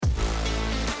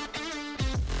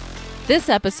This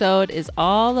episode is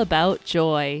all about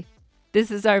joy.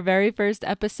 This is our very first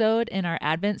episode in our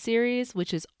Advent series,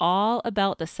 which is all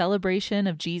about the celebration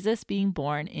of Jesus being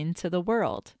born into the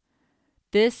world.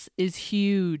 This is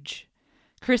huge.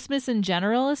 Christmas in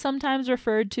general is sometimes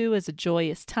referred to as a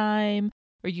joyous time,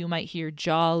 or you might hear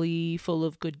jolly, full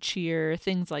of good cheer,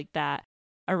 things like that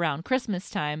around Christmas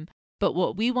time. But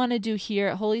what we want to do here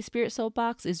at Holy Spirit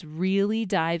Soapbox is really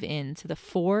dive into the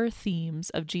 4 themes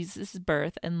of Jesus'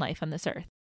 birth and life on this earth.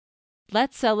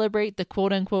 Let's celebrate the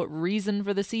quote-unquote reason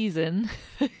for the season,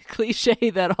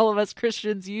 cliche that all of us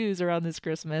Christians use around this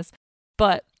Christmas.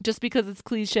 But just because it's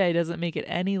cliche doesn't make it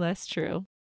any less true.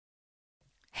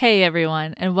 Hey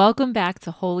everyone, and welcome back to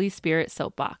Holy Spirit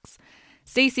Soapbox.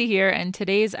 Stacy here, and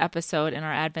today's episode in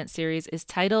our Advent series is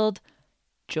titled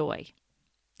Joy.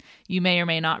 You may or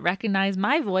may not recognize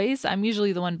my voice. I'm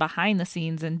usually the one behind the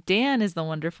scenes, and Dan is the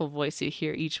wonderful voice you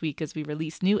hear each week as we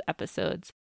release new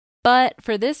episodes. But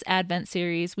for this Advent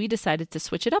series, we decided to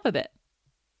switch it up a bit.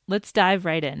 Let's dive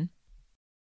right in.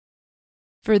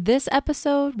 For this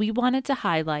episode, we wanted to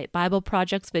highlight Bible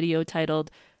Project's video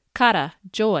titled Kara,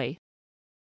 Joy.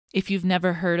 If you've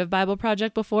never heard of Bible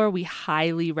Project before, we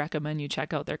highly recommend you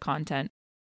check out their content.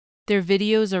 Their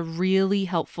videos are really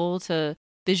helpful to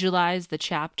visualize the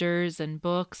chapters and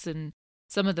books and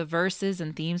some of the verses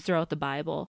and themes throughout the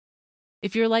Bible.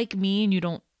 If you're like me and you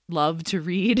don't love to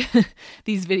read,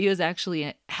 these videos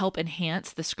actually help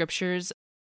enhance the scriptures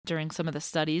during some of the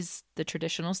studies, the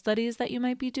traditional studies that you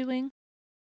might be doing.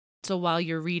 So while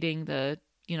you're reading the,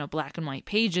 black and white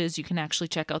pages, you can actually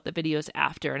check out the videos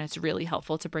after, and it's really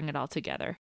helpful to bring it all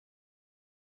together.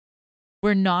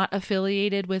 We're not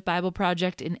affiliated with Bible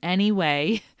Project in any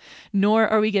way, nor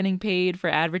are we getting paid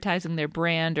for advertising their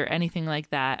brand or anything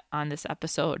like that on this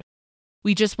episode.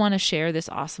 We just want to share this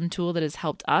awesome tool that has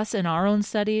helped us in our own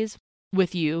studies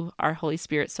with you, our Holy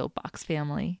Spirit Soapbox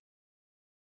family.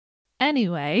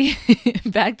 Anyway,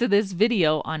 back to this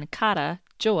video on Kara,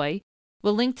 Joy.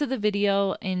 We'll link to the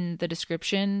video in the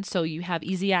description so you have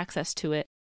easy access to it,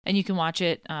 and you can watch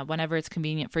it whenever it's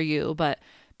convenient for you. But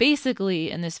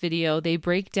basically, in this video, they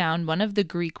break down one of the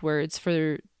Greek words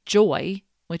for joy,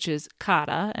 which is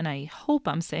kara, and I hope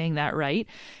I'm saying that right.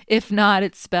 If not,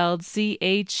 it's spelled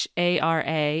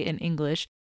C-H-A-R-A in English,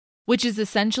 which is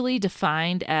essentially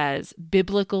defined as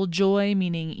biblical joy,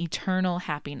 meaning eternal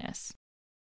happiness.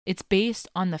 It's based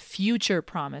on the future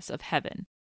promise of heaven,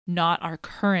 not our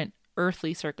current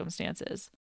earthly circumstances.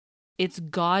 It's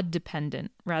God-dependent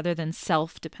rather than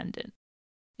self-dependent.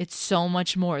 It's so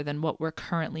much more than what we're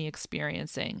currently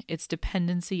experiencing. It's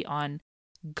dependency on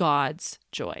God's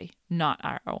joy, not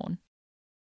our own.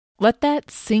 Let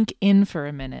that sink in for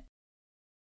a minute.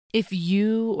 If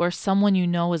you or someone you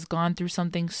know has gone through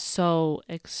something so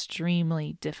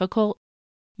extremely difficult,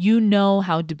 you know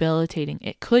how debilitating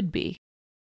it could be.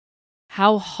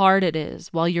 How hard it is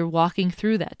while you're walking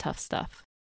through that tough stuff.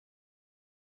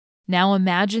 Now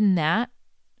imagine that,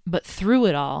 but through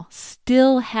it all,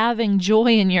 still having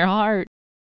joy in your heart.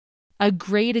 A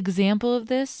great example of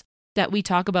this that we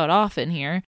talk about often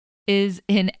here is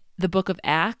in the book of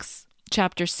Acts,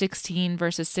 chapter 16,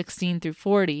 verses 16 through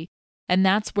 40, and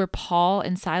that's where Paul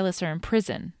and Silas are in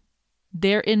prison.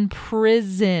 They're in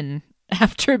prison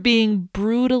after being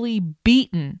brutally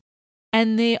beaten,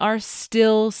 and they are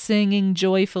still singing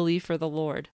joyfully for the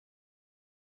Lord.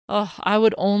 Oh, I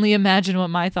would only imagine what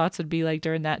my thoughts would be like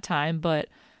during that time, but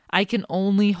I can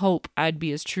only hope I'd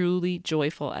be as truly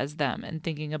joyful as them and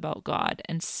thinking about God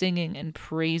and singing and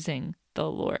praising the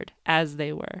Lord as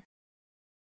they were.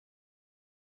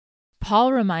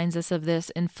 Paul reminds us of this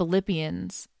in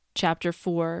Philippians chapter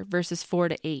 4, verses 4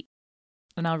 to 8.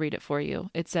 And I'll read it for you.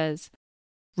 It says,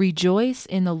 "Rejoice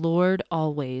in the Lord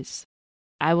always.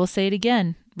 I will say it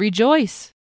again,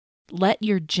 rejoice. Let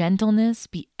your gentleness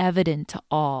be evident to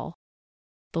all.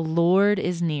 The Lord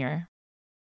is near.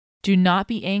 Do not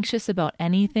be anxious about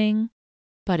anything,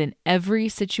 but in every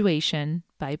situation,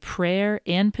 by prayer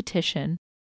and petition,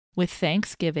 with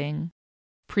thanksgiving,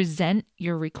 present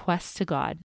your requests to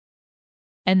God.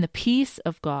 And the peace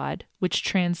of God, which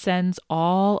transcends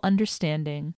all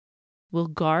understanding, will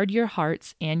guard your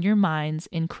hearts and your minds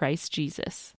in Christ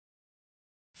Jesus.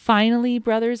 Finally,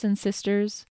 brothers and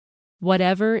sisters,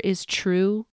 whatever is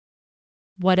true,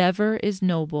 whatever is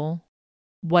noble,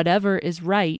 whatever is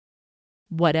right,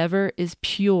 whatever is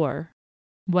pure,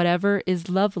 whatever is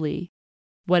lovely,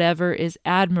 whatever is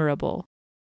admirable,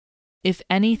 if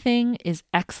anything is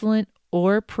excellent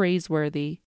or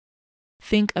praiseworthy,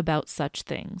 think about such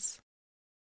things."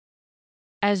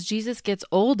 As Jesus gets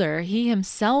older, he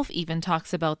himself even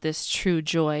talks about this true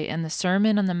joy in the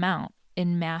Sermon on the Mount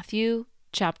in Matthew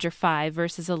chapter 5,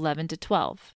 verses 11 to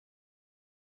 12.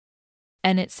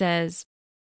 And it says,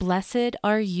 "Blessed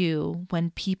are you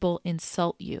when people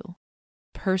insult you,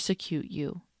 persecute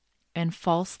you, and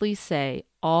falsely say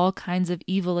all kinds of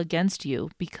evil against you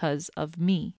because of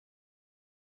me.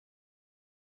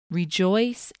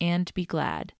 Rejoice and be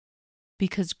glad,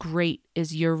 because great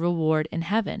is your reward in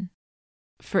heaven.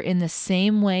 For in the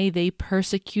same way they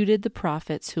persecuted the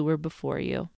prophets who were before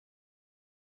you."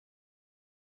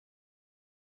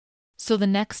 So the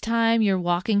next time you're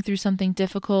walking through something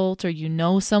difficult, or you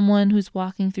know someone who's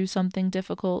walking through something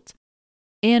difficult,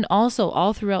 and also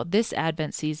all throughout this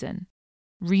Advent season,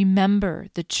 remember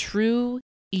the true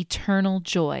eternal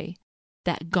joy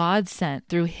that God sent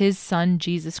through His Son,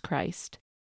 Jesus Christ.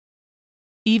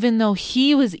 Even though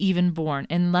He was even born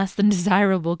in less than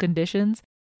desirable conditions,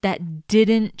 that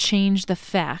didn't change the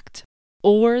fact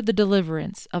or the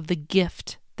deliverance of the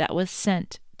gift that was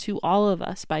sent to all of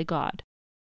us by God.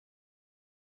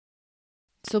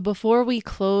 So before we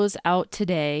close out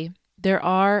today, there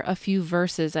are a few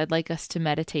verses I'd like us to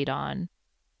meditate on.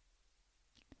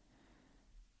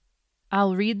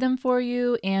 I'll read them for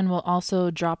you, and we'll also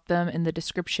drop them in the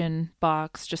description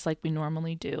box just like we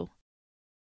normally do.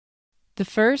 The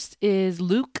first is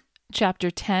Luke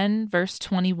chapter 10, verse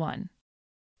 21,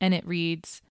 and it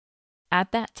reads,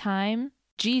 "At that time,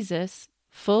 Jesus,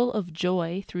 full of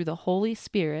joy through the Holy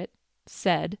Spirit,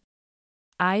 said,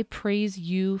 'I praise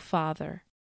you, Father,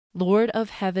 Lord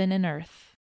of heaven and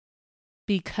earth,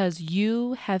 because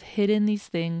you have hidden these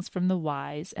things from the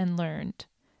wise and learned,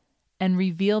 and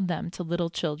revealed them to little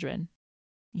children.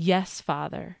 Yes,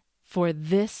 Father, for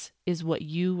this is what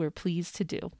you were pleased to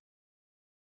do.'"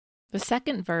 The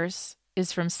second verse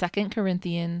is from 2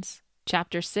 Corinthians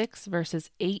chapter 6,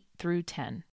 verses 8 through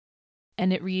 10,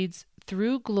 and it reads,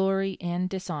 "Through glory and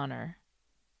dishonor,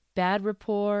 bad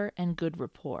rapport and good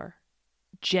rapport,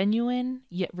 genuine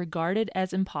yet regarded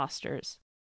as impostors,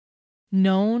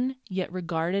 known yet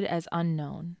regarded as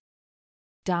unknown,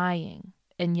 dying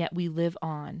and yet we live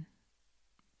on,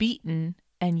 beaten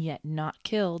and yet not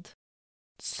killed,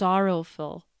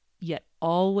 sorrowful yet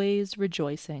always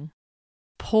rejoicing,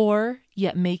 poor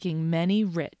yet making many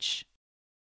rich,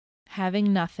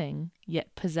 having nothing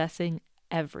yet possessing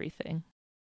everything."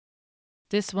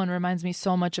 This one reminds me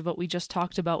so much of what we just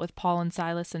talked about with Paul and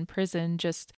Silas in prison,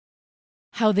 just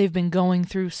how they've been going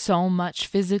through so much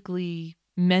physically,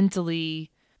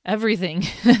 mentally, everything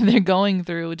they're going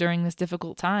through during this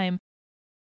difficult time.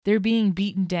 They're being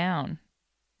beaten down,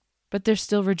 but they're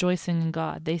still rejoicing in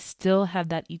God. They still have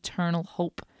that eternal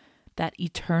hope, that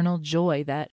eternal joy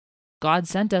that God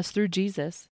sent us through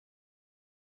Jesus.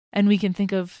 And we can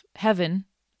think of heaven,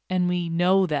 and we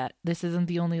know that this isn't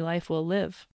the only life we'll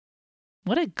live.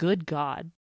 What a good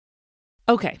God.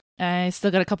 Okay, I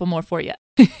still got a couple more for you.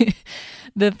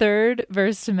 The third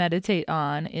verse to meditate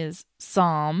on is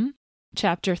Psalm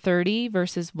chapter 30,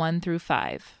 verses 1 through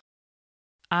 5.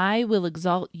 "I will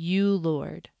exalt you,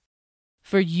 Lord,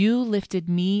 for you lifted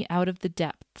me out of the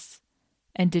depths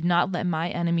and did not let my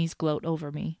enemies gloat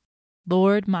over me.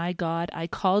 Lord my God, I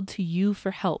called to you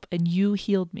for help, and you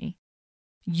healed me.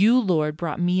 You, Lord,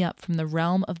 brought me up from the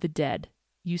realm of the dead.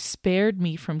 You spared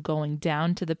me from going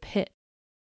down to the pit.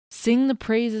 Sing the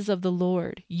praises of the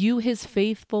Lord, you his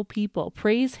faithful people.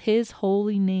 Praise his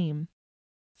holy name.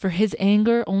 For his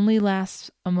anger only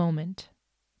lasts a moment,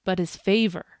 but his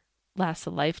favor lasts a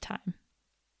lifetime.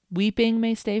 Weeping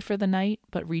may stay for the night,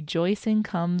 but rejoicing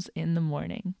comes in the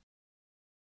morning."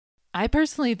 I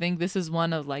personally think this is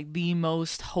one of the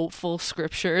most hopeful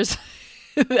scriptures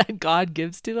that God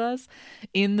gives to us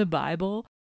in the Bible.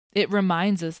 It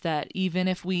reminds us that even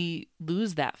if we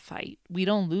lose that fight, we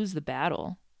don't lose the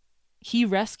battle. He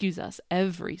rescues us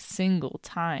every single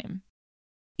time.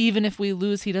 Even if we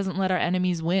lose, he doesn't let our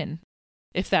enemies win,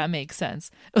 if that makes sense.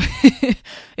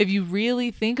 If you really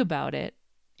think about it,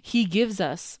 he gives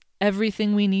us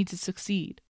everything we need to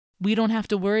succeed. We don't have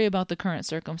to worry about the current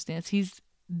circumstance. He's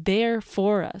there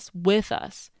for us, with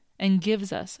us, and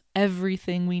gives us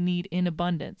everything we need in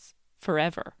abundance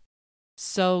forever.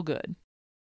 So good.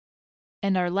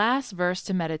 And our last verse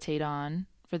to meditate on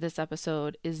for this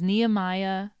episode is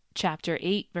Nehemiah chapter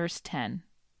 8, verse 10.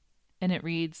 And it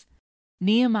reads,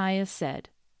 "Nehemiah said,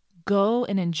 'Go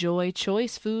and enjoy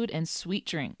choice food and sweet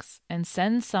drinks, and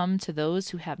send some to those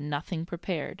who have nothing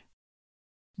prepared.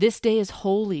 This day is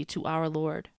holy to our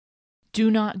Lord. Do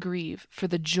not grieve, for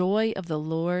the joy of the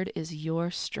Lord is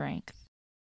your strength.'"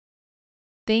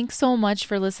 Thanks so much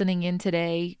for listening in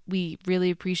today. We really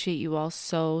appreciate you all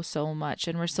so, so much.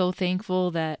 And we're so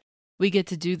thankful that we get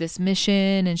to do this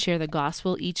mission and share the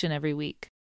gospel each and every week.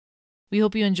 We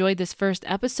hope you enjoyed this first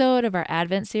episode of our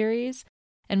Advent series.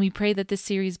 And we pray that this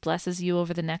series blesses you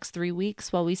over the next 3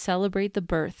 weeks while we celebrate the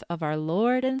birth of our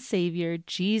Lord and Savior,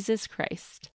 Jesus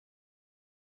Christ.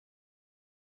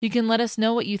 You can let us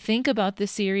know what you think about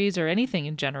this series or anything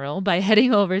in general by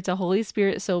heading over to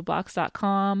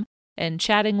HolySpiritSoapbox.com and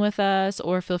chatting with us,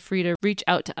 or feel free to reach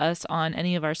out to us on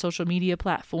any of our social media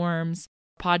platforms,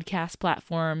 podcast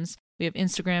platforms. We have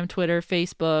Instagram, Twitter,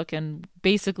 Facebook, and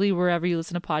basically wherever you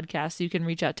listen to podcasts, you can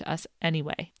reach out to us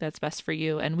anyway. That's best for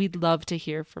you, and we'd love to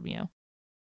hear from you.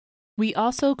 We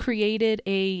also created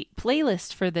a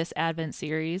playlist for this Advent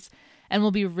series, and we'll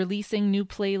be releasing new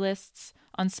playlists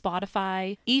on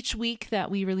Spotify each week that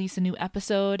we release a new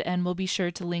episode, and we'll be sure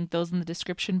to link those in the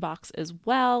description box as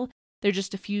well. They're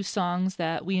just a few songs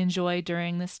that we enjoy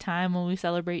during this time when we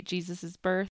celebrate Jesus'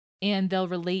 birth, and they'll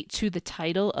relate to the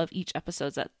title of each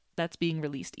episode that's being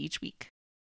released each week.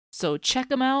 So check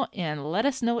them out and let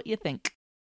us know what you think.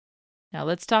 Now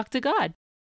let's talk to God.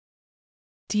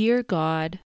 Dear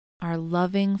God, our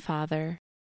loving Father,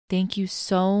 thank you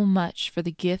so much for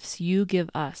the gifts you give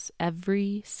us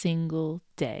every single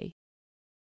day.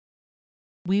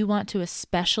 We want to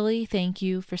especially thank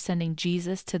you for sending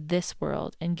Jesus to this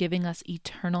world and giving us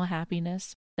eternal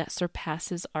happiness that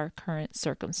surpasses our current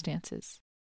circumstances.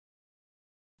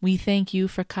 We thank you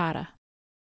for Kara.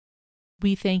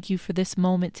 We thank you for this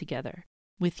moment together,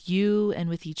 with you and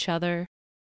with each other,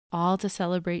 all to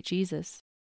celebrate Jesus.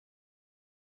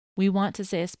 We want to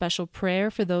say a special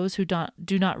prayer for those who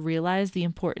do not realize the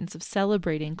importance of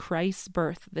celebrating Christ's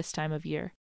birth this time of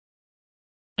year.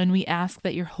 And we ask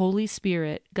that your Holy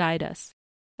Spirit guide us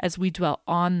as we dwell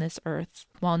on this earth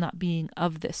while not being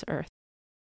of this earth,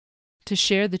 to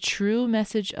share the true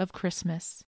message of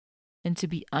Christmas and to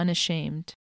be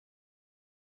unashamed.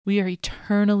 We are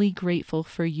eternally grateful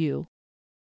for you.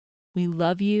 We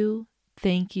love you,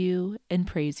 thank you, and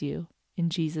praise you.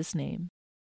 In Jesus' name,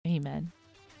 amen.